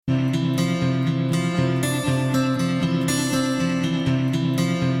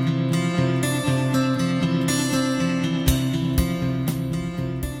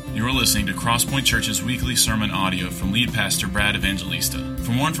listening to Crosspoint Church's weekly sermon audio from lead pastor Brad Evangelista.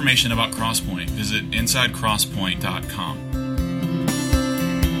 For more information about Crosspoint, visit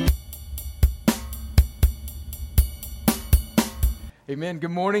insidecrosspoint.com. Amen.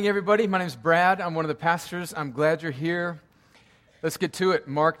 Good morning, everybody. My name is Brad. I'm one of the pastors. I'm glad you're here. Let's get to it.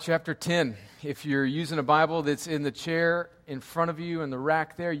 Mark chapter 10. If you're using a Bible that's in the chair in front of you in the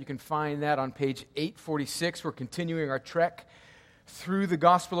rack there, you can find that on page 846. We're continuing our trek through the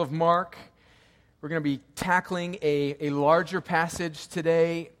Gospel of Mark. We're going to be tackling a larger passage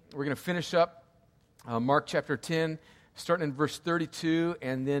today. We're going to finish up Mark chapter 10, starting in verse 32,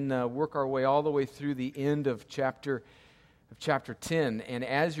 and then work our way all the way through the end of chapter 10. And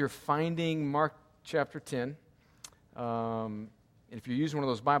as you're finding Mark chapter 10, and if you're using one of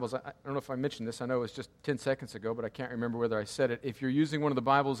those Bibles, I don't know if I mentioned this. I know it was just 10 seconds ago, but I can't remember whether I said it. If you're using one of the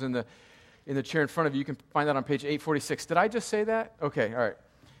Bibles in the chair in front of you, you can find that on page 846. Did I just say that? Okay, all right.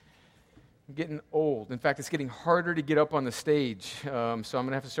 I'm getting old. In fact, it's getting harder to get up on the stage, so I'm going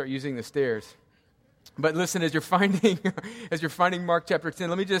to have to start using the stairs. But listen, as you're finding Mark chapter 10,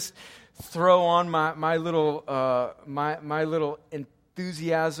 let me just throw on my little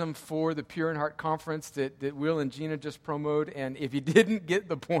enthusiasm for the Pure in Heart Conference that Will and Gina just promoted. And if you didn't get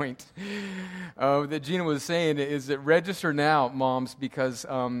the point that Gina was saying, is that register now, moms, because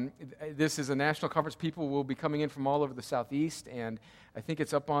this is a national conference. People will be coming in from all over the Southeast, and I think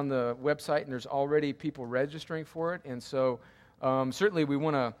it's up on the website, and there's already people registering for it. And so certainly we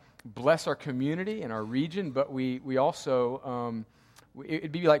want to bless our community and our region, but we also...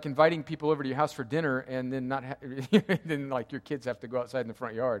 it'd be like inviting people over to your house for dinner and then then like your kids have to go outside in the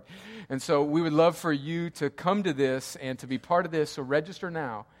front yard. And so we would love for you to come to this and to be part of this. So register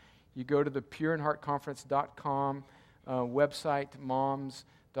now. You go to the pureinheartconference.com website. Moms,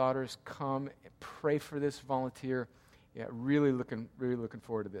 daughters, come pray for this, volunteer. Yeah, really looking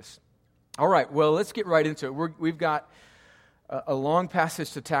forward to this. All right, well, let's get right into it. We've got a long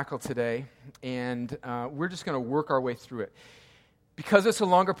passage to tackle today, and we're just going to work our way through it. Because it's a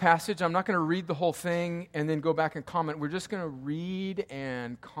longer passage, I'm not going to read the whole thing and then go back and comment. We're just going to read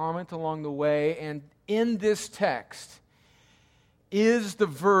and comment along the way. And in this text is the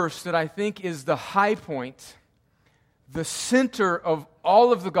verse that I think is the high point, the center of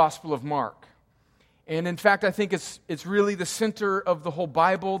all of the Gospel of Mark. And in fact, I think it's really the center of the whole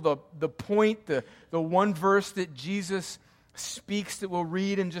Bible, the point, the one verse that Jesus speaks that we'll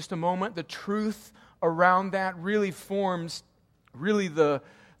read in just a moment. The truth around that really forms really the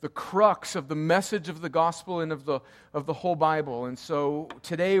crux of the message of the gospel and of the whole Bible. And so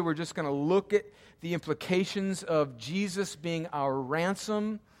today we're just going to look at the implications of Jesus being our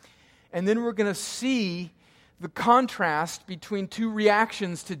ransom, and then we're going to see the contrast between two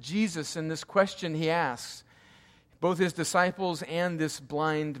reactions to Jesus and this question he asks, both his disciples and this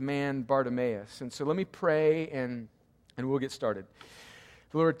blind man Bartimaeus. And so let me pray and we'll get started.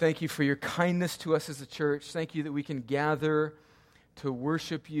 Lord, thank you for your kindness to us as a church. Thank you that we can gather to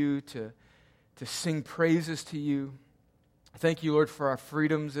worship you, to sing praises to you. Thank you, Lord, for our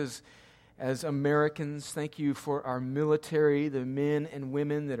freedoms as Americans. Thank you for our military, the men and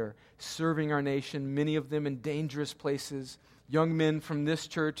women that are serving our nation, many of them in dangerous places, young men from this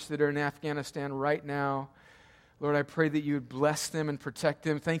church that are in Afghanistan right now. Lord, I pray that you would bless them and protect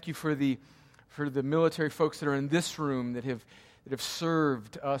them. Thank you for the military folks that are in this room that have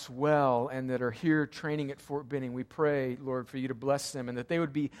served us well and that are here training at Fort Benning. We pray, Lord, for you to bless them and that they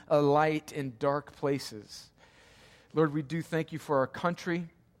would be a light in dark places. Lord, we do thank you for our country.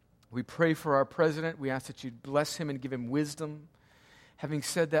 We pray for our president. We ask that you'd bless him and give him wisdom. Having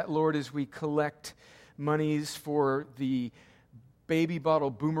said that, Lord, as we collect monies for the baby bottle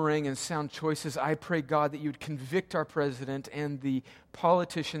boomerang and sound choices, I pray, God, that you would convict our president and the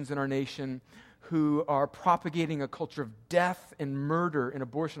politicians in our nation who are propagating a culture of death and murder and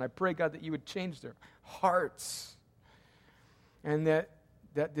abortion. I pray, God, that you would change their hearts and that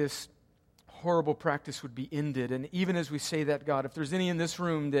this horrible practice would be ended. And even as we say that, God, if there's any in this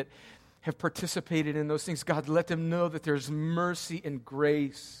room that have participated in those things, God, let them know that there's mercy and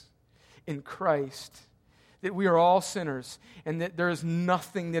grace in Christ, that we are all sinners and that there is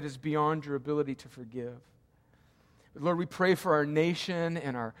nothing that is beyond your ability to forgive. Lord, we pray for our nation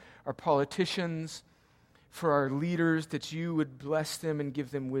and our politicians, for our leaders, that you would bless them and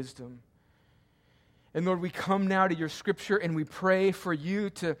give them wisdom. And Lord, we come now to your scripture and we pray for you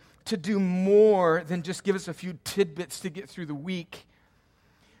to do more than just give us a few tidbits to get through the week.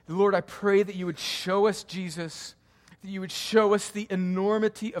 Lord, I pray that you would show us Jesus, that you would show us the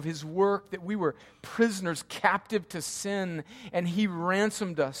enormity of his work, that we were prisoners captive to sin, and he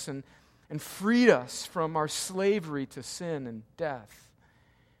ransomed us and freed us from our slavery to sin and death.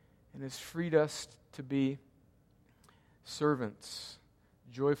 and has freed us to be servants,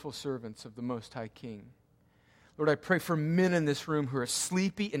 joyful servants of the Most High King. Lord, I pray for men in this room who are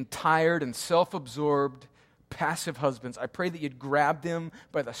sleepy and tired and self-absorbed, passive husbands. I pray that you'd grab them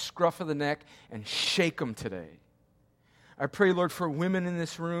by the scruff of the neck and shake them today. I pray, Lord, for women in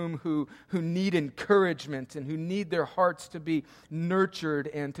this room who need encouragement and who need their hearts to be nurtured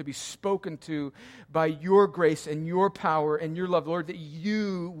and to be spoken to by your grace and your power and your love. Lord, that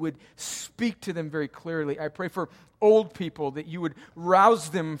you would speak to them very clearly. I pray for old people, that you would rouse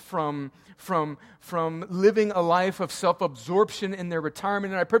them from living a life of self-absorption in their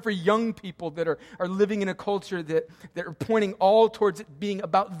retirement. And I pray for young people that are living in a culture that are pointing all towards it being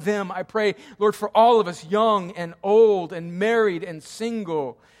about them. I pray, Lord, for all of us, young and old and married and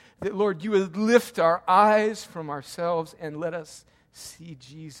single, that, Lord, you would lift our eyes from ourselves and let us see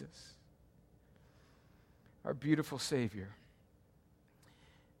Jesus, our beautiful Savior.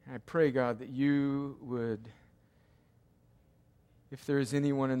 And I pray, God, that you would, if there is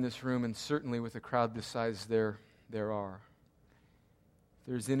anyone in this room, and certainly with a crowd this size there are, if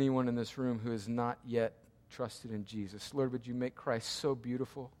there's anyone in this room who has not yet trusted in Jesus, Lord, would you make Christ so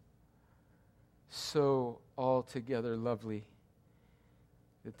beautiful, so altogether lovely,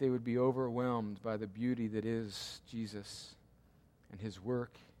 that they would be overwhelmed by the beauty that is Jesus and his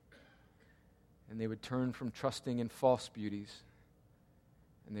work, and they would turn from trusting in false beauties,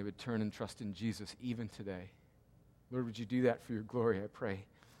 and they would turn and trust in Jesus even today. Lord, would you do that for your glory, I pray,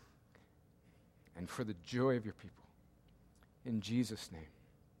 and for the joy of your people. In Jesus'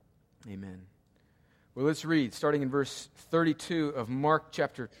 name, amen. Well, let's read, starting in verse 32 of Mark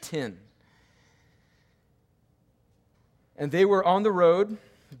chapter 10. And they were on the road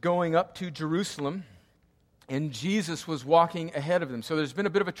going up to Jerusalem, and Jesus was walking ahead of them. So there's been a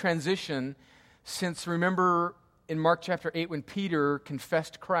bit of a transition since, remember, in Mark chapter 8 when Peter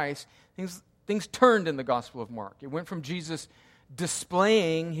confessed Christ, things turned in the Gospel of Mark. It went from Jesus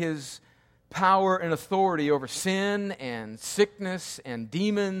displaying his power and authority over sin and sickness and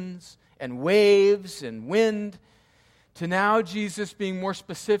demons and waves and wind to now Jesus being more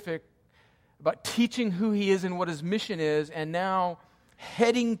specific about teaching who he is and what his mission is, and now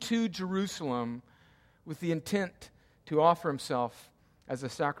heading to Jerusalem with the intent to offer himself as a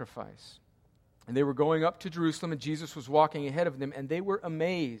sacrifice. And they were going up to Jerusalem, and Jesus was walking ahead of them, and they were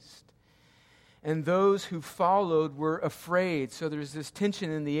amazed. And those who followed were afraid. So there's this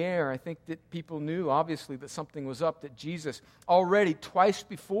tension in the air. I think that people knew, obviously, that something was up, that Jesus already twice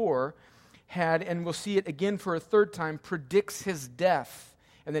before had, and we'll see it again for a third time, predicts his death,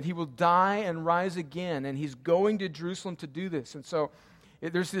 and that he will die and rise again, and he's going to Jerusalem to do this. And so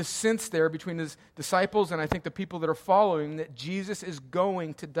there's this sense there between his disciples and I think the people that are following that Jesus is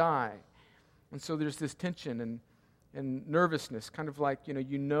going to die. And so there's this tension and nervousness, kind of like,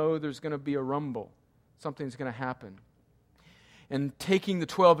 you know there's going to be a rumble. Something's going to happen. And taking the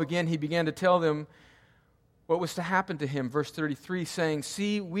 12 again, he began to tell them what was to happen to him. Verse 33 saying,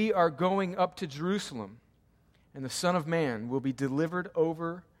 "See, we are going up to Jerusalem, and the Son of Man will be delivered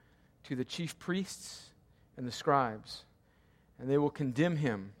over to the chief priests and the scribes, and they will condemn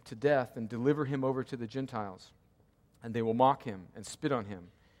him to death and deliver him over to the Gentiles. And they will mock him and spit on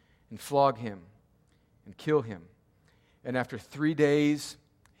him and flog him and kill him. And after 3 days,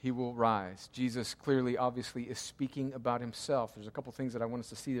 he will rise." Jesus clearly, obviously, is speaking about himself. There's a couple things that I want us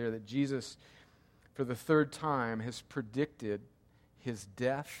to see there, that Jesus, for the third time, has predicted his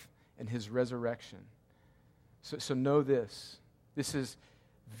death and his resurrection. So know this. This is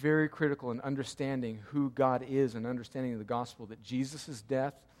very critical in understanding who God is and understanding the gospel, that Jesus'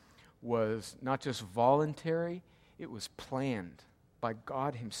 death was not just voluntary, it was planned by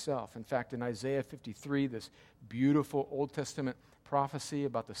God himself. In fact, in Isaiah 53, this beautiful Old Testament prophecy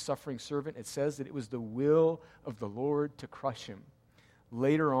about the suffering servant, it says that it was the will of the Lord to crush him.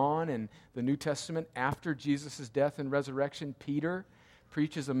 Later on in the New Testament, after Jesus' death and resurrection, Peter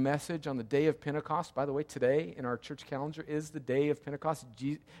preaches a message on the day of Pentecost. By the way, today in our church calendar is the day of Pentecost.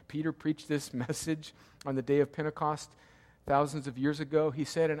 Peter preached this message on the day of Pentecost thousands of years ago. He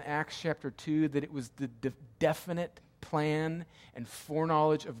said in Acts chapter 2 that it was the definite plan and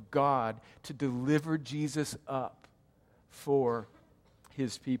foreknowledge of God to deliver Jesus up for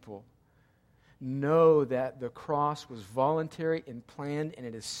his people. Know that the cross was voluntary and planned, and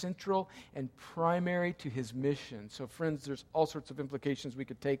it is central and primary to his mission. So, friends, there's all sorts of implications we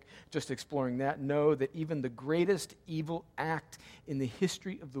could take just exploring that. Know that even the greatest evil act in the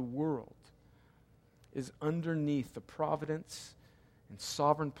history of the world is underneath the providence and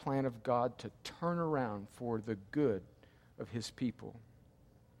sovereign plan of God to turn around for the good of his people.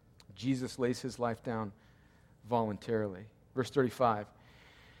 Jesus lays his life down voluntarily. Verse 35.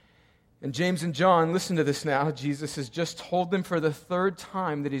 And James and John, listen to this now. Jesus has just told them for the third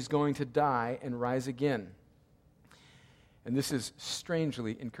time that he's going to die and rise again. And this is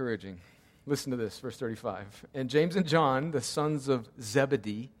strangely encouraging. Listen to this, verse 35. And James and John, the sons of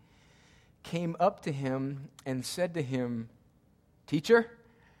Zebedee, came up to him and said to him, "Teacher,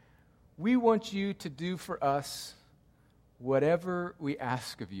 we want you to do for us whatever we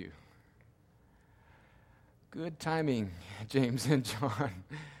ask of you." Good timing, James and John.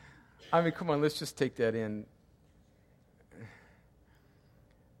 I mean, come on, let's just take that in.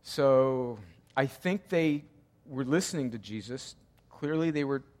 So I think they were listening to Jesus. Clearly, they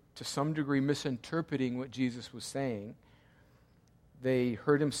were to some degree misinterpreting what Jesus was saying. They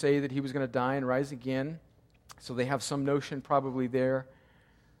heard him say that he was going to die and rise again, so they have some notion probably there.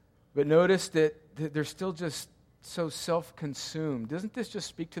 But notice that they're still just so self-consumed. Doesn't this just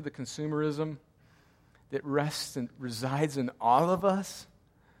speak to the consumerism that rests and resides in all of us?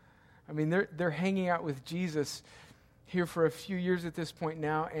 I mean, they're hanging out with Jesus here for a few years at this point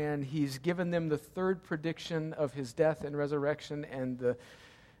now, and he's given them the third prediction of his death and resurrection, and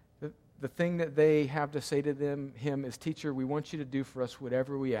the thing that they have to say to him is, "Teacher, we want you to do for us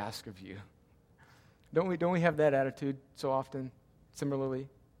whatever we ask of you." Don't we have that attitude so often, similarly?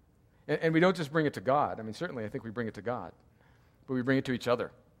 And we don't just bring it to God. I mean, certainly I think we bring it to God, but we bring it to each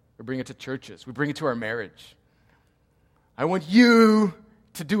other. We bring it to churches. We bring it to our marriage. I want you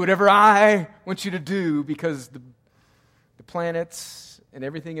to do whatever I want you to do because the planets and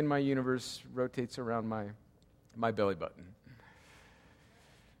everything in my universe rotates around my belly button.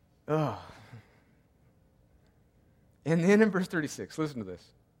 Oh. And then in verse 36, listen to this.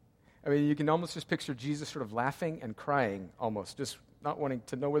 I mean, you can almost just picture Jesus sort of laughing and crying almost, just not wanting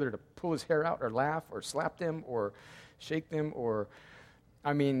to know whether to pull his hair out or laugh or slap them or shake them or,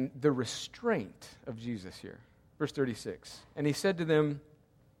 I mean, the restraint of Jesus here. Verse 36, and he said to them,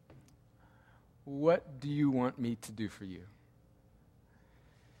 "What do you want me to do for you?"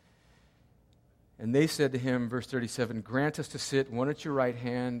 And they said to him, verse 37, "Grant us to sit one at your right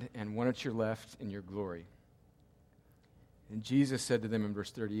hand and one at your left in your glory." And Jesus said to them in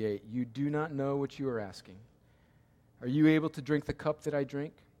verse 38, "You do not know what you are asking. Are you able to drink the cup that I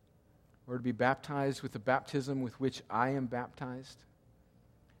drink, or to be baptized with the baptism with which I am baptized?"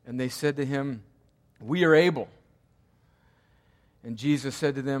 And they said to him, "We are able." And Jesus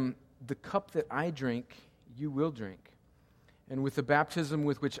said to them, "The cup that I drink, you will drink. And with the baptism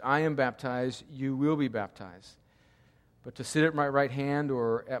with which I am baptized, you will be baptized. But to sit at my right hand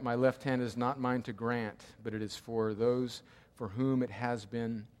or at my left hand is not mine to grant, but it is for those for whom it has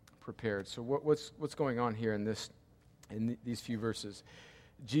been prepared." So what's going on here in these few verses?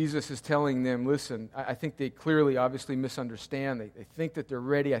 Jesus is telling them, listen, I think they clearly, obviously misunderstand. They think that they're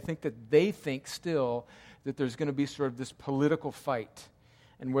ready. I think that they think still that there's going to be sort of this political fight.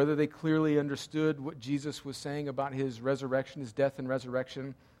 And whether they clearly understood what Jesus was saying about his resurrection, his death and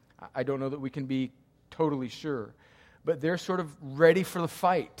resurrection, I don't know that we can be totally sure. But they're sort of ready for the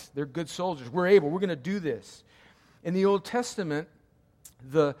fight. They're good soldiers. We're able. We're going to do this. In the Old Testament,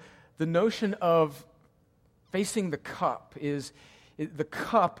 the notion of facing the cup is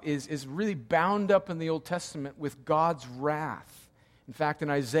really bound up in the Old Testament with God's wrath. In fact, in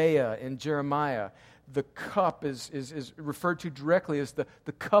Isaiah and Jeremiah, the cup is referred to directly as the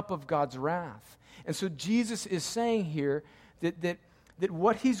cup of God's wrath. And so Jesus is saying here that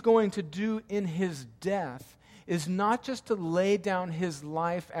what he's going to do in his death is not just to lay down his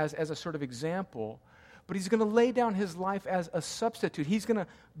life as a sort of example, but he's going to lay down his life as a substitute. He's going to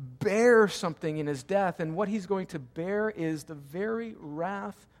bear something in his death, and what he's going to bear is the very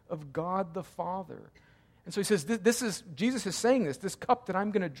wrath of God the Father. And so he says, Jesus is saying this cup that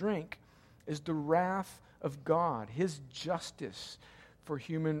I'm going to drink is the wrath of God, his justice for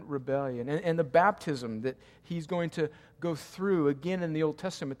human rebellion. And the baptism that he's going to go through, again in the Old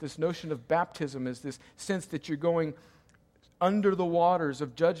Testament, this notion of baptism is this sense that you're going under the waters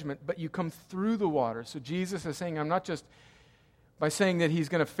of judgment, but you come through the water. So Jesus is saying, I'm not just, by saying that he's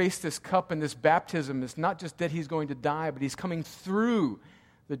going to face this cup and this baptism, it's not just that he's going to die, but he's coming through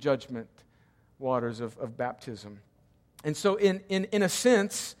the judgment waters of baptism. And so in a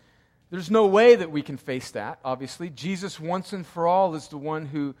sense, there's no way that we can face that, obviously. Jesus once and for all is the one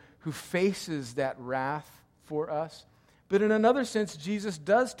who faces that wrath for us. But in another sense, Jesus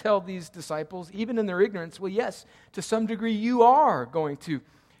does tell these disciples, even in their ignorance, well, yes, to some degree you are going to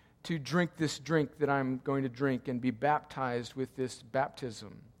drink this drink that I'm going to drink and be baptized with this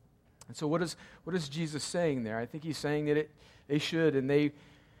baptism. And so what is Jesus saying there? I think he's saying that they should, and they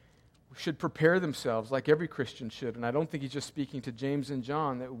should prepare themselves like every Christian should. And I don't think he's just speaking to James and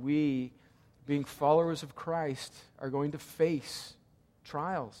John, that we, being followers of Christ, are going to face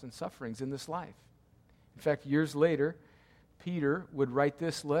trials and sufferings in this life. In fact, years later, Peter would write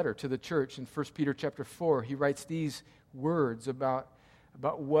this letter to the church in 1 Peter chapter 4. He writes these words about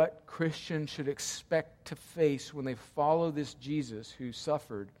what Christians should expect to face when they follow this Jesus who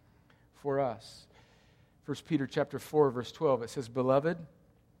suffered for us. 1 Peter chapter 4, verse 12, it says, "Beloved,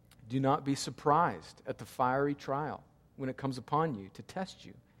 do not be surprised at the fiery trial when it comes upon you to test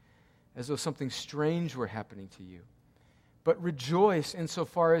you, as though something strange were happening to you. But rejoice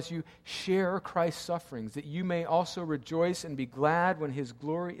insofar as you share Christ's sufferings, that you may also rejoice and be glad when his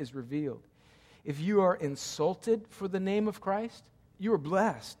glory is revealed. If you are insulted for the name of Christ, you are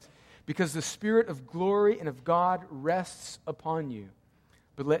blessed, because the Spirit of glory and of God rests upon you.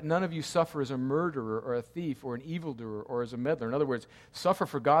 But let none of you suffer as a murderer or a thief or an evildoer or as a meddler." In other words, suffer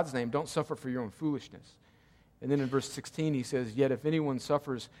for God's name. Don't suffer for your own foolishness. And then in verse 16 he says, "Yet if anyone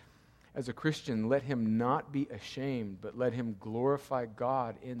suffers as a Christian, let him not be ashamed, but let him glorify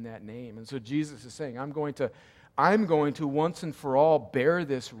God in that name." And so Jesus is saying, I'm going to once and for all bear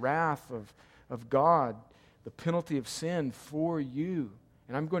this wrath of God, the penalty of sin for you.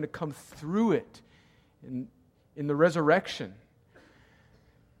 And I'm going to come through it in the resurrection.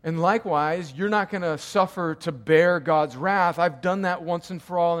 And likewise, you're not going to suffer to bear God's wrath. I've done that once and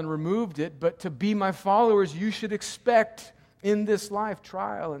for all and removed it. But to be my followers, you should expect in this life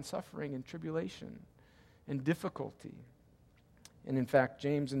trial and suffering and tribulation and difficulty. And in fact,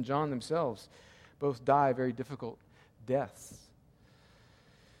 James and John themselves both die very difficult deaths.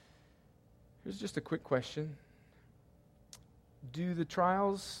 Here's just a quick question. Do the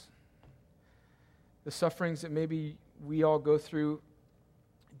trials, the sufferings that maybe we all go through,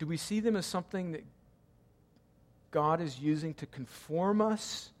 do we see them as something that God is using to conform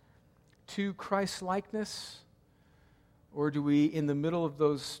us to Christ's likeness? Or do we, in the middle of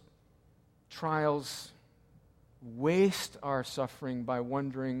those trials, waste our suffering by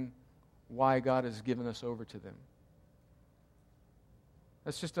wondering why God has given us over to them?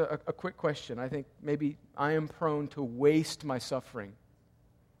 That's just a quick question. I think maybe I am prone to waste my suffering,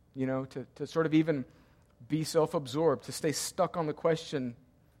 to sort of even be self-absorbed, to stay stuck on the question,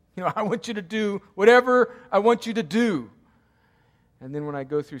 I want you to do whatever I want you to do. And then when I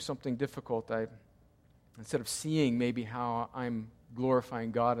go through something difficult, instead of seeing maybe how I'm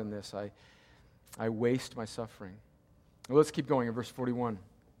glorifying God in this, I waste my suffering. Well, let's keep going in verse 41.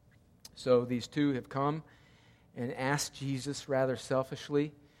 "So these two have come and asked Jesus rather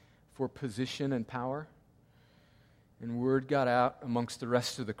selfishly for position and power. And word got out amongst the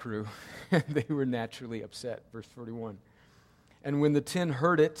rest of the crew, and they were naturally upset." Verse 41. "And when the 10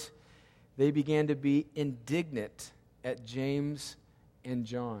 heard it, they began to be indignant at James and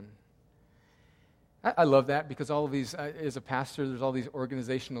John." I love that because all of these, as a pastor, there's all these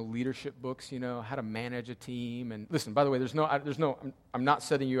organizational leadership books, how to manage a team. And listen, by the way, I'm not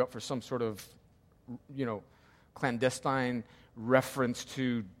setting you up for some sort of, clandestine reference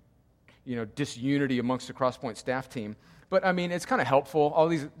to, disunity amongst the Crosspoint staff team. But it's kind of helpful. All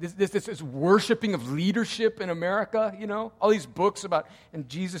this worshiping of leadership in America, all these books about, and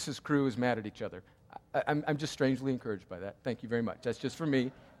Jesus' crew is mad at each other. I'm just strangely encouraged by that. Thank you very much. That's just for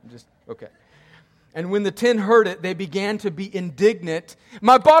me. Okay. "And when the 10 heard it, they began to be indignant."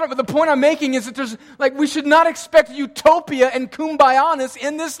 The point I'm making is that we should not expect utopia and kumbaya-ness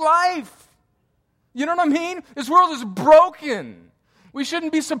in this life. You know what I mean? This world is broken. We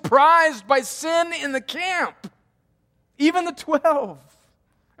shouldn't be surprised by sin in the camp. Even the 12.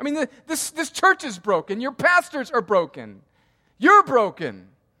 This church is broken. Your pastors are broken. You're broken.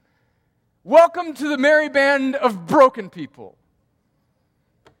 Welcome to the merry band of broken people.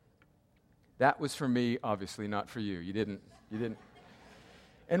 That was for me, obviously, not for you. You didn't.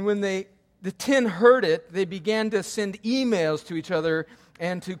 "And when the 10 heard it, they began to send emails to each other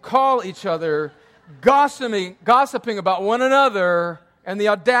and to call each other, gossiping about one another and the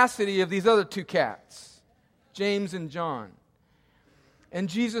audacity of these other two cats, James and John. And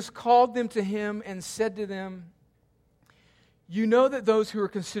Jesus called them to him and said to them, 'You know that those who are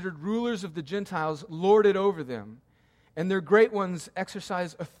considered rulers of the Gentiles lord it over them, and their great ones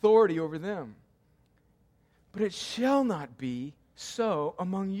exercise authority over them. But it shall not be so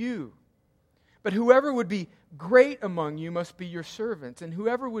among you. But whoever would be great among you must be your servant, and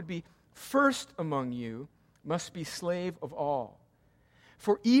whoever would be first among you must be slave of all.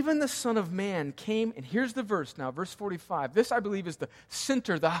 For even the Son of Man came,'" and here's the verse now, verse 45. This, I believe, is the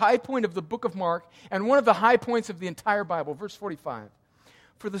center, the high point of the book of Mark, and one of the high points of the entire Bible. Verse 45.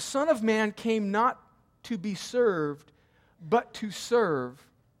 "For the Son of Man came not to be served, but to serve,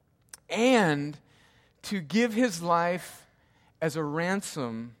 and to give his life as a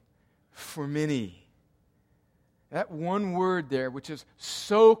ransom for many." That one word there, which is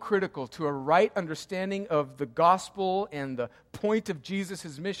so critical to a right understanding of the gospel and the point of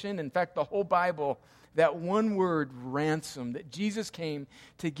Jesus' mission, in fact, the whole Bible, that one word, ransom, that Jesus came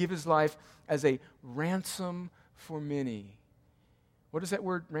to give his life as a ransom for many. What does that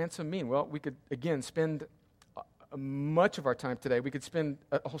word ransom mean? Well, we could, again, spend much of our time today. We could spend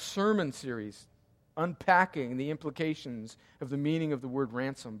a whole sermon series unpacking the implications of the meaning of the word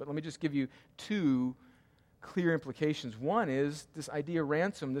ransom. But let me just give you two clear implications. One is this idea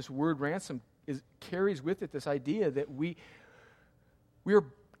ransom, this word ransom, carries with it this idea that we are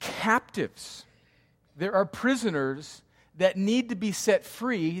captives. There are prisoners that need to be set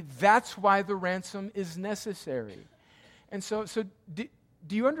free. That's why the ransom is necessary. And so do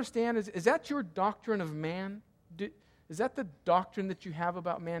you understand? Is that your doctrine of man? Is that the doctrine that you have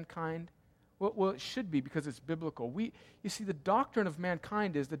about mankind? Well, it should be, because it's biblical. You see, the doctrine of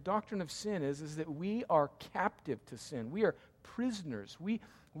mankind the doctrine of sin is that we are captive to sin. We are prisoners.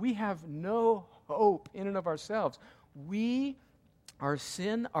 We have no hope in and of ourselves. Our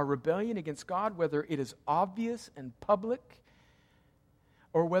sin, our rebellion against God, whether it is obvious and public,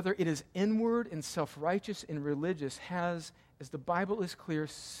 or whether it is inward and self-righteous and religious, has, as the Bible is clear,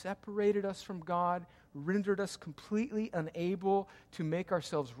 separated us from God, rendered us completely unable to make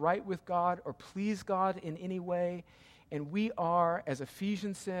ourselves right with God or please God in any way. And we are, as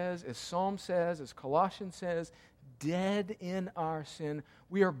Ephesians says, as Psalm says, as Colossians says, dead in our sin.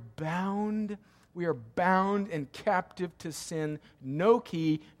 We are bound and captive to sin. No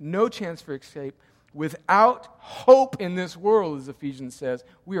key, no chance for escape. Without hope in this world, as Ephesians says,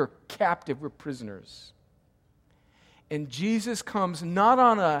 we are captive, we're prisoners. And Jesus comes not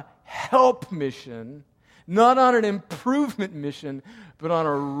on a help mission, not on an improvement mission, but on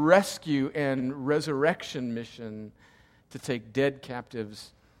a rescue and resurrection mission to take dead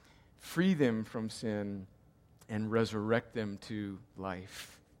captives, free them from sin, and resurrect them to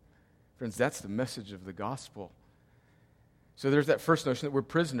life. Friends, that's the message of the gospel. So there's that first notion that we're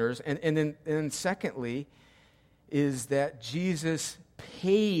prisoners. And then secondly is that Jesus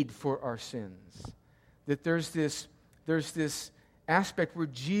paid for our sins. That there's this aspect where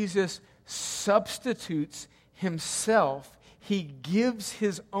Jesus substitutes himself. He gives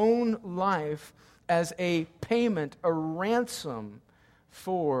his own life as a payment, a ransom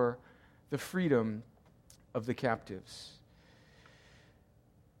for the freedom of the captives.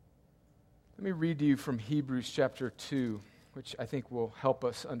 Let me read to you from Hebrews chapter 2, which I think will help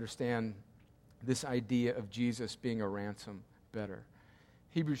us understand this idea of Jesus being a ransom better.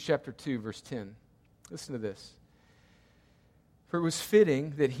 Hebrews chapter 2, verse 10. Listen to this. For it was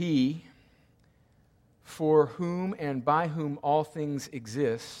fitting that he, for whom and by whom all things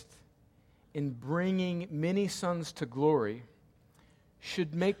exist, in bringing many sons to glory,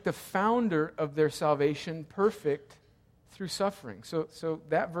 should make the founder of their salvation perfect through suffering. So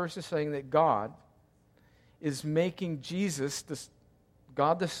that verse is saying that God is making Jesus,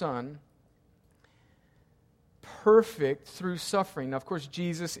 God the Son, perfect through suffering. Now, of course,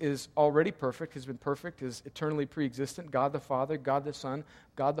 Jesus is already perfect, has been perfect, is eternally pre-existent, God the Father, God the Son,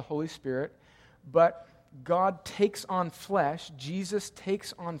 God the Holy Spirit. But God takes on flesh, Jesus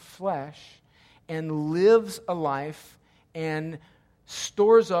takes on flesh and lives a life and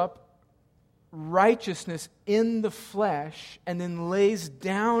stores up righteousness in the flesh and then lays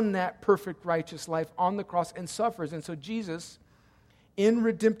down that perfect righteous life on the cross and suffers. And so Jesus, in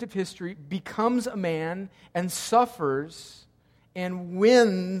redemptive history, becomes a man and suffers and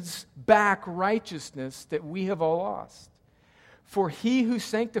wins back righteousness that we have all lost. For he who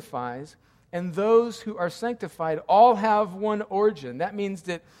sanctifies and those who are sanctified all have one origin. That means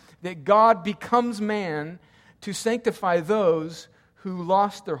that God becomes man to sanctify those who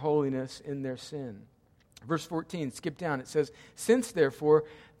lost their holiness in their sin. Verse 14, skip down. It says, since therefore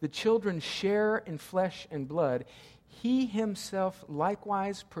the children share in flesh and blood, he himself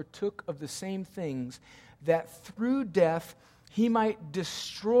likewise partook of the same things, that through death he might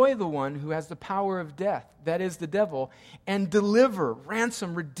destroy the one who has the power of death, that is the devil, and deliver,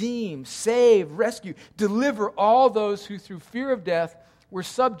 ransom, redeem, save, rescue, deliver all those who through fear of death were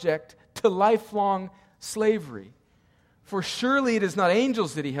subject to lifelong slavery. For surely it is not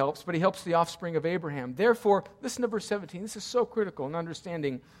angels that he helps, but he helps the offspring of Abraham. Therefore, listen to verse 17. This is so critical in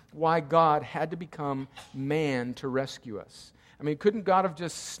understanding why God had to become man to rescue us. I mean, couldn't God have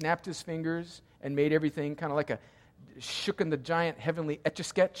just snapped his fingers and made everything kind of like shooken the giant heavenly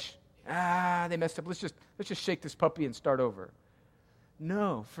Etch-a-Sketch? They messed up. Let's just shake this puppy and start over.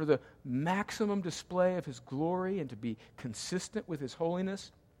 No, for the maximum display of his glory and to be consistent with his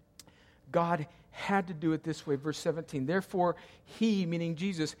holiness, God had to do it this way. Verse 17, therefore he, meaning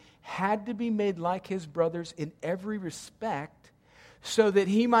Jesus, had to be made like his brothers in every respect, so that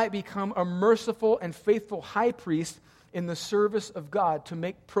he might become a merciful and faithful high priest in the service of God to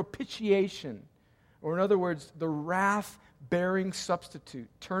make propitiation, or in other words, the wrath-bearing substitute,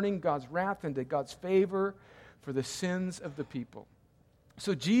 turning God's wrath into God's favor for the sins of the people.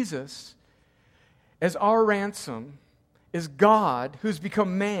 So Jesus, as our ransom, is God who's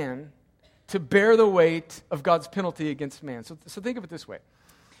become man to bear the weight of God's penalty against man. So think of it this way.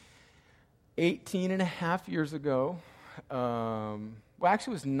 18 and a half years ago,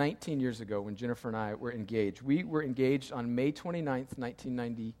 actually it was 19 years ago when Jennifer and I were engaged. We were engaged on May 29th,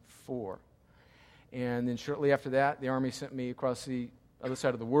 1994. And then shortly after that, the Army sent me across the other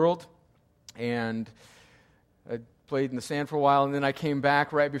side of the world, and I played in the sand for a while, and then I came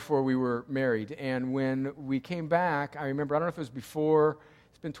back right before we were married. And when we came back, I remember, I don't know if it was before,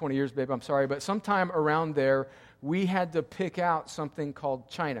 it's been 20 years, babe, I'm sorry, but sometime around there, we had to pick out something called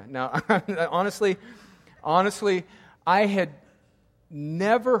China. Now, honestly, I had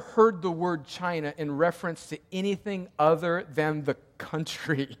never heard the word China in reference to anything other than the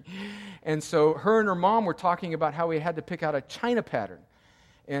country. And so her and her mom were talking about how we had to pick out a China pattern.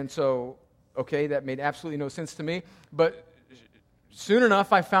 And so, okay, that made absolutely no sense to me. But soon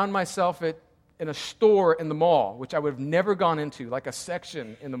enough, I found myself in a store in the mall, which I would have never gone into, like a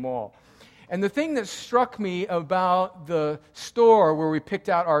section in the mall. And the thing that struck me about the store where we picked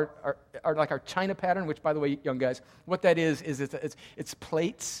out our China pattern, which, by the way, young guys, what that is it's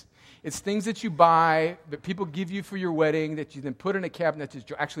plates. It's things that you buy that people give you for your wedding that you then put in a cabinet that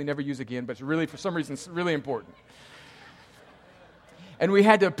you actually never use again, but it's really, for some reason, it's really important. And we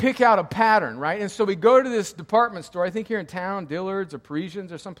had to pick out a pattern, right? And so we go to this department store, I think here in town, Dillard's or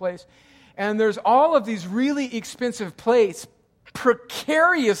Parisian's or someplace, and there's all of these really expensive plates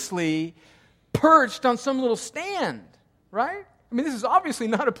precariously perched on some little stand, right? I mean, this is obviously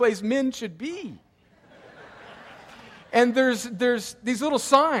not a place men should be. And there's these little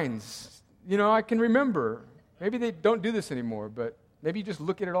signs, I can remember. Maybe they don't do this anymore, but maybe you just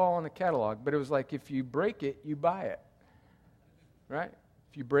look at it all on the catalog. But it was like, if you break it, you buy it, right?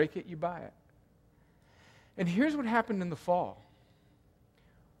 If you break it, you buy it. And here's what happened in the fall.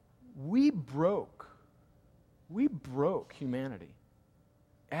 We broke humanity.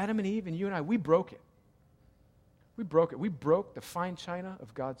 Adam and Eve and you and I, we broke it. We broke it. We broke the fine china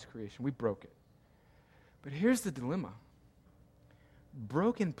of God's creation. We broke it. But here's the dilemma.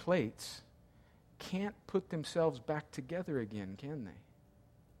 Broken plates can't put themselves back together again, can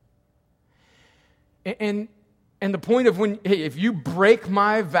they? And the point of if you break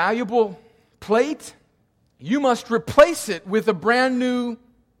my valuable plate, you must replace it with a brand new,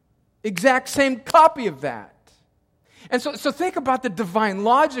 exact same copy of that. And so think about the divine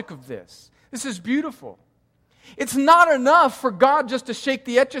logic of this. This is beautiful. It's not enough for God just to shake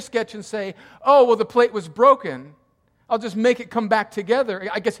the Etch-a-Sketch and say, oh, well, the plate was broken. I'll just make it come back together.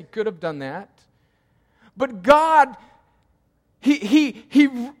 I guess he could have done that. But God, He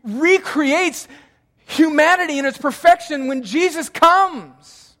recreates humanity in its perfection when Jesus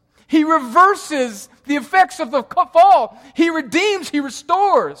comes. He reverses the effects of the fall. He redeems, He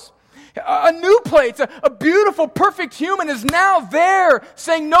restores. A new plate, a beautiful, perfect human is now there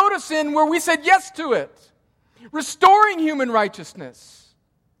saying no to sin where we said yes to it. Restoring human righteousness.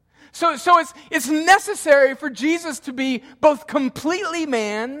 So it's necessary for Jesus to be both completely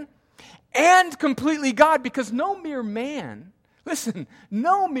man and completely God, because no mere man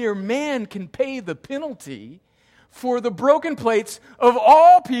can pay the penalty for the broken plates of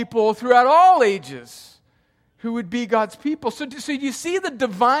all people throughout all ages who would be God's people. So do you see the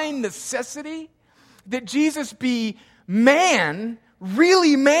divine necessity that Jesus be man,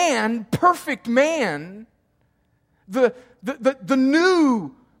 really man, perfect man, the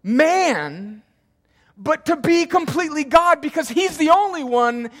new man, but to be completely God, because He's the only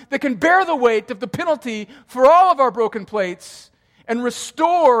one that can bear the weight of the penalty for all of our broken plates and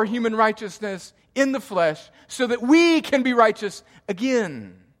restore human righteousness in the flesh so that we can be righteous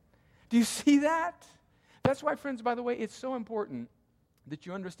again. Do you see that? That's why, friends, by the way, it's so important that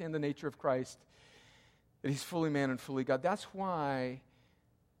you understand the nature of Christ, that He's fully man and fully God. That's why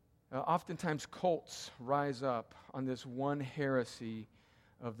oftentimes cults rise up on this one heresy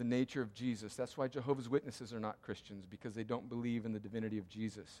of the nature of Jesus. That's why Jehovah's Witnesses are not Christians, because they don't believe in the divinity of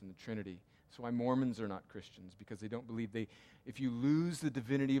Jesus and the Trinity. That's why Mormons are not Christians, because they don't believe if you lose the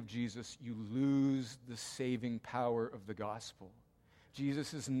divinity of Jesus, you lose the saving power of the gospel.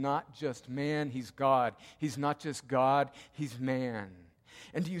 Jesus is not just man, He's God. He's not just God, He's man.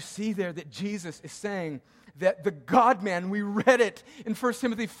 And do you see there that Jesus is saying, that the God-man, we read it in 1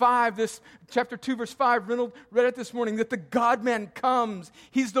 Timothy 5, this chapter 2, verse 5, Reynolds read it this morning, that the God-man comes.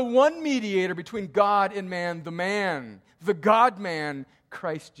 He's the one mediator between God and man, the God-man,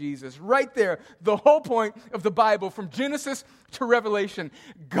 Christ Jesus. Right there, the whole point of the Bible, from Genesis to Revelation.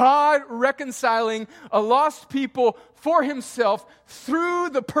 God reconciling a lost people for himself through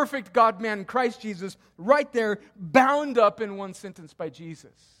the perfect God-man, Christ Jesus, right there, bound up in one sentence by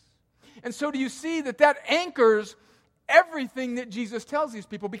Jesus. And so do you see that anchors everything that Jesus tells these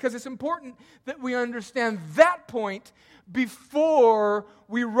people? Because it's important that we understand that point before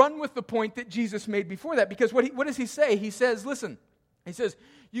we run with the point that Jesus made before that. Because what does he say? He says, listen, he says,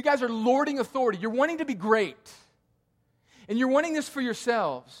 you guys are lording authority. You're wanting to be great. And you're wanting this for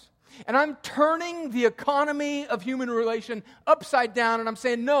yourselves. And I'm turning the economy of human relation upside down, and I'm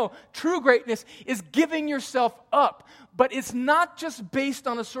saying, no, true greatness is giving yourself up. But it's not just based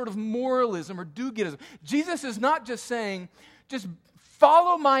on a sort of moralism or do-goodism. Jesus is not just saying, just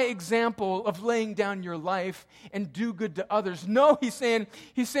follow my example of laying down your life and do good to others. No, he's saying,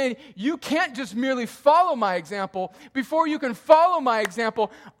 you can't just merely follow my example. Before you can follow my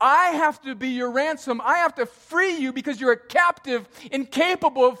example, I have to be your ransom. I have to free you because you're a captive,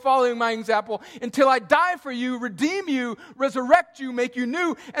 incapable of following my example until I die for you, redeem you, resurrect you, make you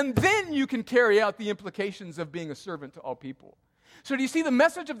new, and then you can carry out the implications of being a servant to all people. So do you see, the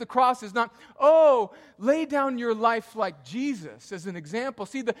message of the cross is not, lay down your life like Jesus as an example.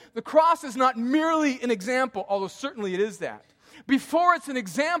 See, the cross is not merely an example, although certainly it is that. Before it's an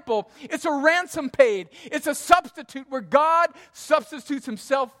example, it's a ransom paid. It's a substitute where God substitutes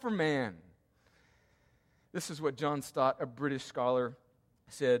himself for man. This is what John Stott, a British scholar,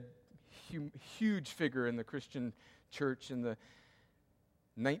 said, huge figure in the Christian church in the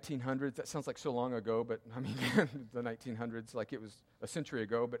 1900s. That sounds like so long ago, but I mean, the 1900s, like it was a century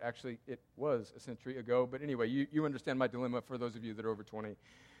ago, but actually it was a century ago. But anyway, you understand my dilemma for those of you that are over 20.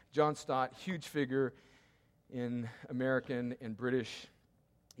 John Stott, huge figure in American and British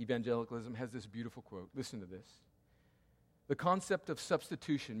evangelicalism, has this beautiful quote. Listen to this. The concept of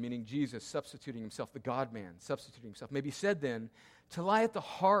substitution, meaning Jesus substituting himself, the God-man substituting himself, may be said then to lie at the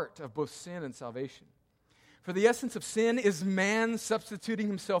heart of both sin and salvation. For the essence of sin is man substituting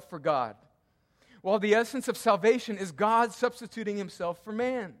himself for God, while the essence of salvation is God substituting himself for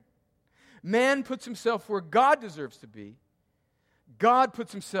man. Man puts himself where God deserves to be. God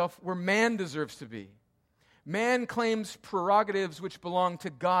puts himself where man deserves to be. Man claims prerogatives which belong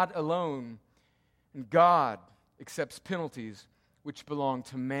to God alone, and God accepts penalties which belong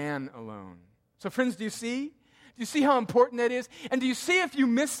to man alone. So friends, do you see? Do you see how important that is? And do you see, if you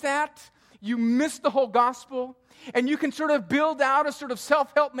miss that, you miss the whole gospel, and you can sort of build out a sort of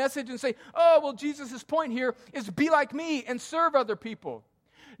self-help message and say, Jesus' point here is be like me and serve other people.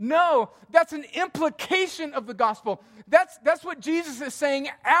 No, that's an implication of the gospel. That's what Jesus is saying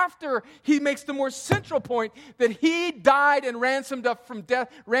after he makes the more central point that he died and ransomed us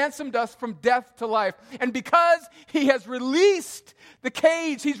from death to life. And because he has released the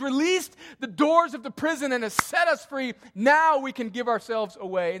cage, he's released the doors of the prison and has set us free, now we can give ourselves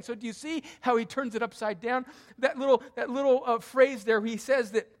away. And so do you see how he turns it upside down? That little phrase there, he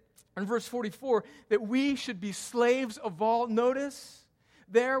says that in verse 44, that we should be slaves of all. Notice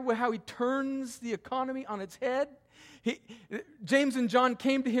there how he turns the economy on its head. James and John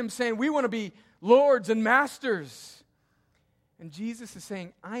came to him saying, we want to be lords and masters. And Jesus is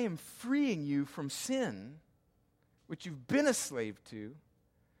saying, I am freeing you from sin, which you've been a slave to,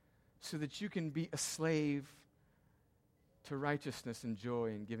 so that you can be a slave to righteousness and joy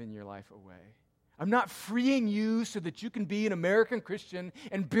and giving your life away. I'm not freeing you so that you can be an American Christian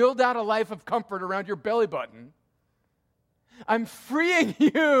and build out a life of comfort around your belly button. I'm freeing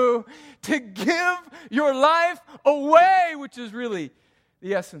you to give your life away, which is really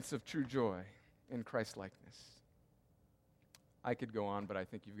the essence of true joy in Christ-likeness. I could go on, but I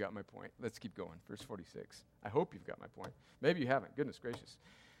think you've got my point. Let's keep going. Verse 46. I hope you've got my point. Maybe you haven't. Goodness gracious.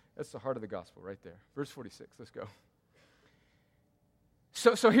 That's the heart of the gospel right there. Verse 46. Let's go.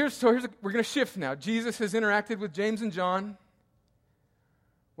 So here's we're going to shift now. Jesus has interacted with James and John.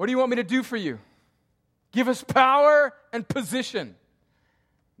 What do you want me to do for you? Give us power and position.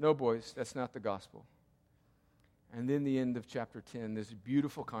 No, boys, that's not the gospel. And then the end of chapter 10, there's a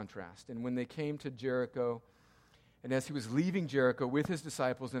beautiful contrast. And when they came to Jericho, and as he was leaving Jericho with his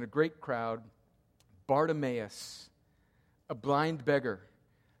disciples and a great crowd, Bartimaeus, a blind beggar,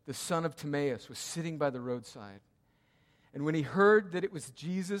 the son of Timaeus, was sitting by the roadside. And when he heard that it was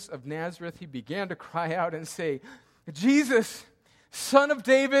Jesus of Nazareth, he began to cry out and say, Jesus, Son of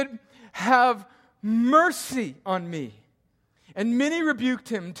David, have mercy on me. And many rebuked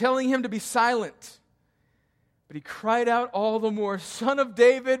him, telling him to be silent. But he cried out all the more, Son of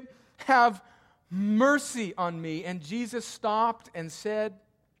David, have mercy on me. And Jesus stopped and said,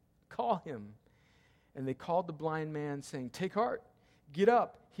 call him. And they called the blind man, saying, take heart, get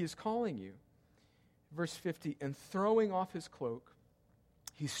up, he is calling you. Verse 50, and throwing off his cloak,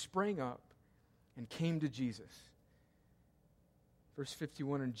 he sprang up and came to Jesus. Verse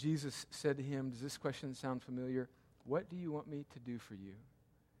 51, and Jesus said to him, does this question sound familiar? What do you want me to do for you?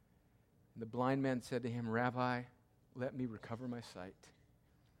 And the blind man said to him, Rabbi, let me recover my sight.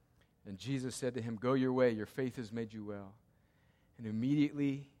 And Jesus said to him, go your way, your faith has made you well. And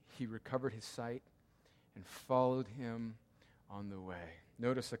immediately he recovered his sight and followed him on the way.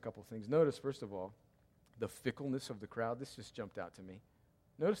 Notice a couple things. Notice, first of all, the fickleness of the crowd. This just jumped out to me.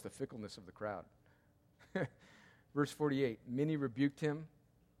 Notice the fickleness of the crowd. Verse 48, many rebuked him,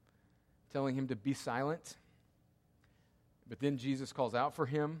 telling him to be silent. But then Jesus calls out for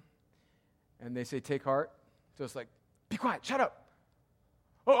him, and they say, take heart. So it's like, be quiet, shut up.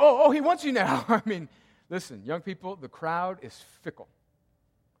 Oh, he wants you now. I mean, listen, young people, the crowd is fickle.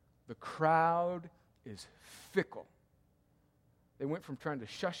 The crowd is fickle. They went from trying to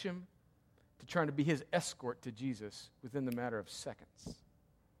shush him to trying to be his escort to Jesus within the matter of seconds.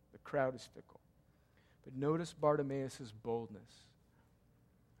 The crowd is fickle. But notice Bartimaeus' boldness.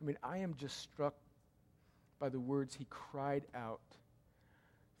 I mean, I am just struck by the words he cried out.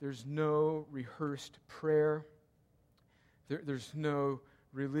 There's no rehearsed prayer. There's no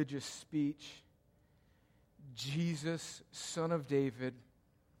religious speech. Jesus, Son of David,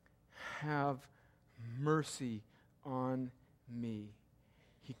 have mercy on me.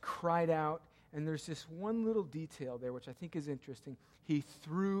 He cried out, and there's this one little detail there which I think is interesting. He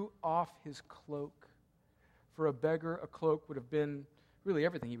threw off his cloak. For a beggar, a cloak would have been really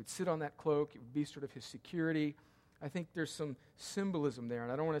everything. He would sit on that cloak. It would be sort of his security. I think there's some symbolism there,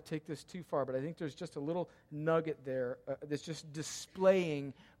 and I don't want to take this too far, but I think there's just a little nugget there that's just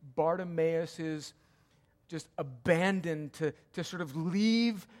displaying Bartimaeus' just abandon to sort of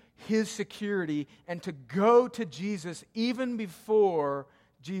leave his security and to go to Jesus even before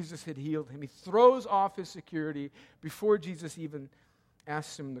Jesus had healed him. He throws off his security before Jesus even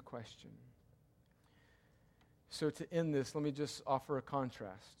asks him the question. So to end this, let me just offer a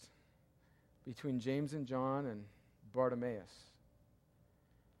contrast between James and John and Bartimaeus.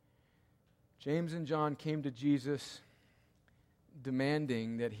 James and John came to Jesus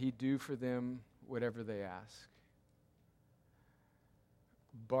demanding that he do for them whatever they ask.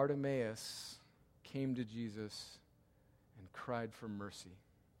 Bartimaeus came to Jesus and cried for mercy.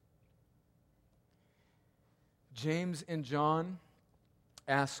 James and John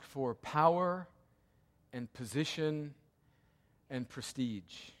asked for power and position and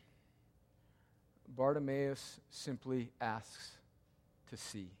prestige. Bartimaeus simply asks to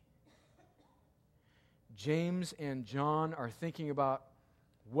see. James and John are thinking about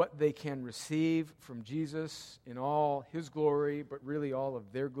what they can receive from Jesus in all his glory, but really all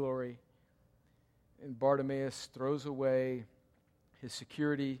of their glory. And Bartimaeus throws away his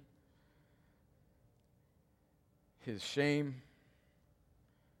security, his shame,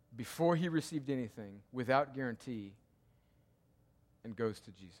 before he received anything, without guarantee, and goes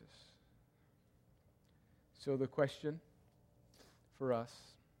to Jesus. So the question for us,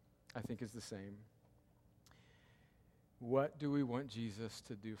 I think, is the same. What do we want Jesus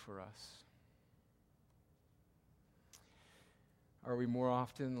to do for us? Are we more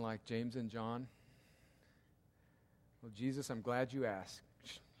often like James and John? Well, Jesus, I'm glad you asked.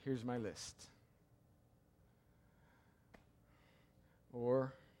 Here's my list.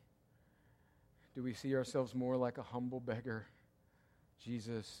 Or do we see ourselves more like a humble beggar?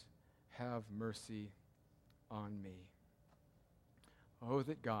 Jesus, have mercy on me. Oh,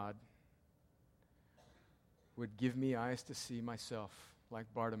 that God would give me eyes to see myself like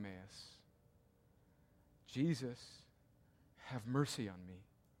Bartimaeus. Jesus, have mercy on me.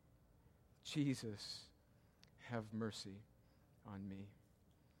 Jesus, have mercy on me.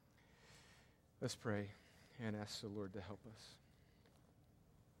 Let's pray and ask the Lord to help us.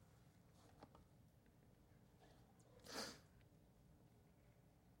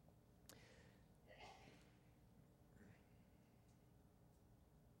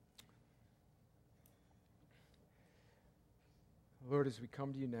 Lord, as we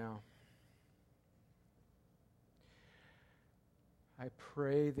come to you now, I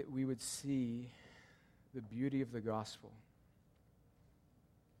pray that we would see the beauty of the gospel.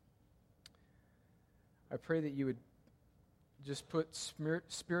 I pray that you would just put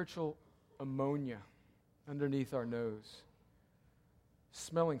spiritual ammonia underneath our nose,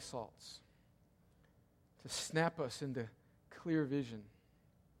 smelling salts, to snap us into clear vision.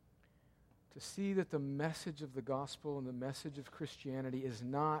 to see that the message of the gospel and the message of Christianity is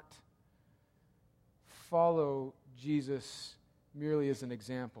not follow Jesus merely as an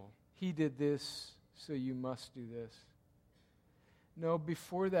example. He did this, so you must do this. No,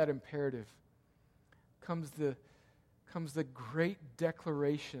 before that imperative comes the great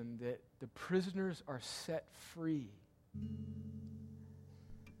declaration that the prisoners are set free.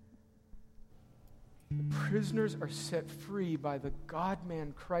 The prisoners are set free by the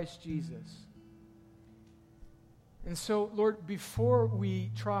God-man Christ Jesus. And so, Lord, before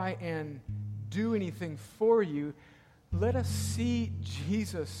we try and do anything for you, let us see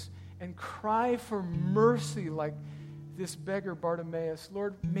Jesus and cry for mercy like this beggar Bartimaeus.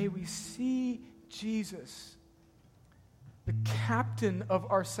 Lord, may we see Jesus, the captain of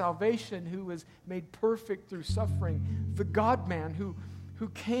our salvation, who was made perfect through suffering, the God-man who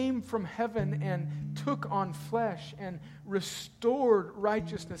came from heaven and took on flesh and restored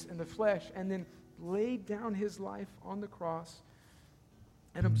righteousness in the flesh and then laid down his life on the cross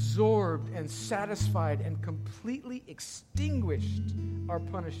and absorbed and satisfied and completely extinguished our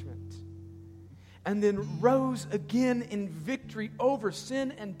punishment. And then rose again in victory over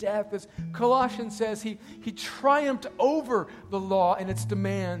sin and death. As Colossians says, he triumphed over the law and its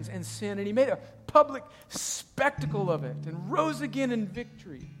demands and sin, and he made a public spectacle of it and rose again in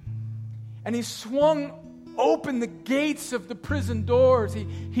victory. And he swung open the gates of the prison doors.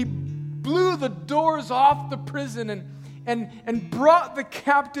 He blew the doors off the prison and brought the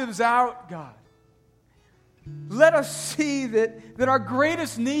captives out, God. Let us see that our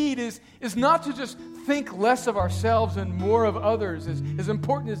greatest need is not to just think less of ourselves and more of others, as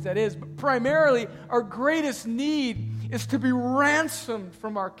important as that is, but primarily our greatest need is to be ransomed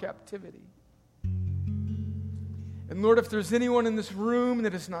from our captivity. And Lord, if there's anyone in this room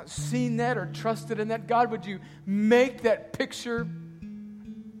that has not seen that or trusted in that, God, would you make that picture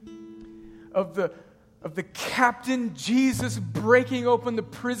of the captain Jesus breaking open the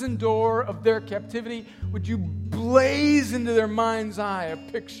prison door of their captivity? Would you blaze into their mind's eye a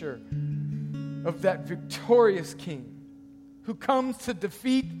picture of that victorious King who comes to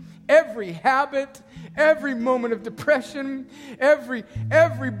defeat every habit, every moment of depression, every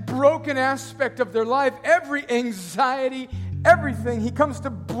broken aspect of their life, every anxiety, everything. He comes to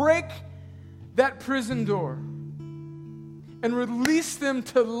break that prison door and release them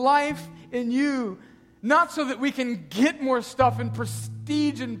to life in you. Not so that we can get more stuff and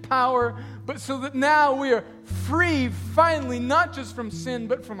prestige and power, but so that now we are free, finally, not just from sin,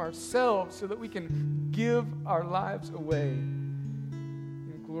 but from ourselves, so that we can give our lives away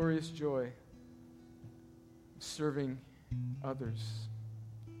in glorious joy, serving others.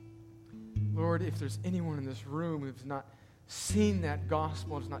 Lord, if there's anyone in this room who's not seen that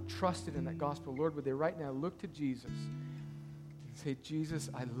gospel, has not trusted in that gospel, Lord, would they right now look to Jesus? Say, Jesus,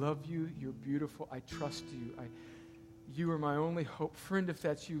 I love you. You're beautiful. I trust you. You are my only hope. Friend, if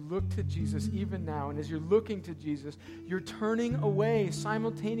that's you, look to Jesus even now. And as you're looking to Jesus, you're turning away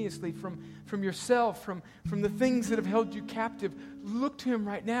simultaneously from yourself, from the things that have held you captive. Look to him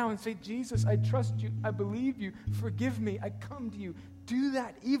right now and say, Jesus, I trust you. I believe you. Forgive me. I come to you. Do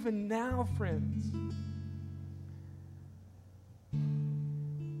that even now, friends.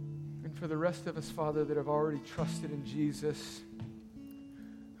 And for the rest of us, Father, that have already trusted in Jesus,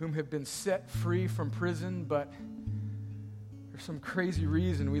 whom have been set free from prison, but for some crazy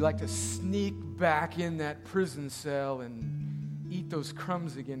reason we like to sneak back in that prison cell and eat those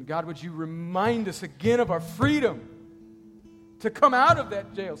crumbs again. God, would you remind us again of our freedom to come out of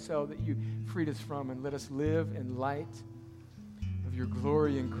that jail cell that you freed us from, and let us live in light of your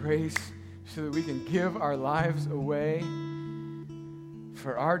glory and grace so that we can give our lives away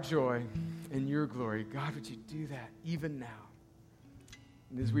for our joy and your glory. God, would you do that even now?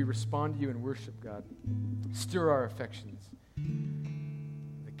 And as we respond to you in worship, God, stir our affections.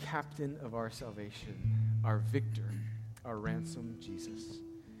 The captain of our salvation, our victor, our ransom, Jesus.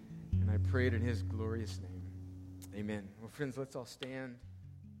 And I pray it in his glorious name. Amen. Well, friends, let's all stand.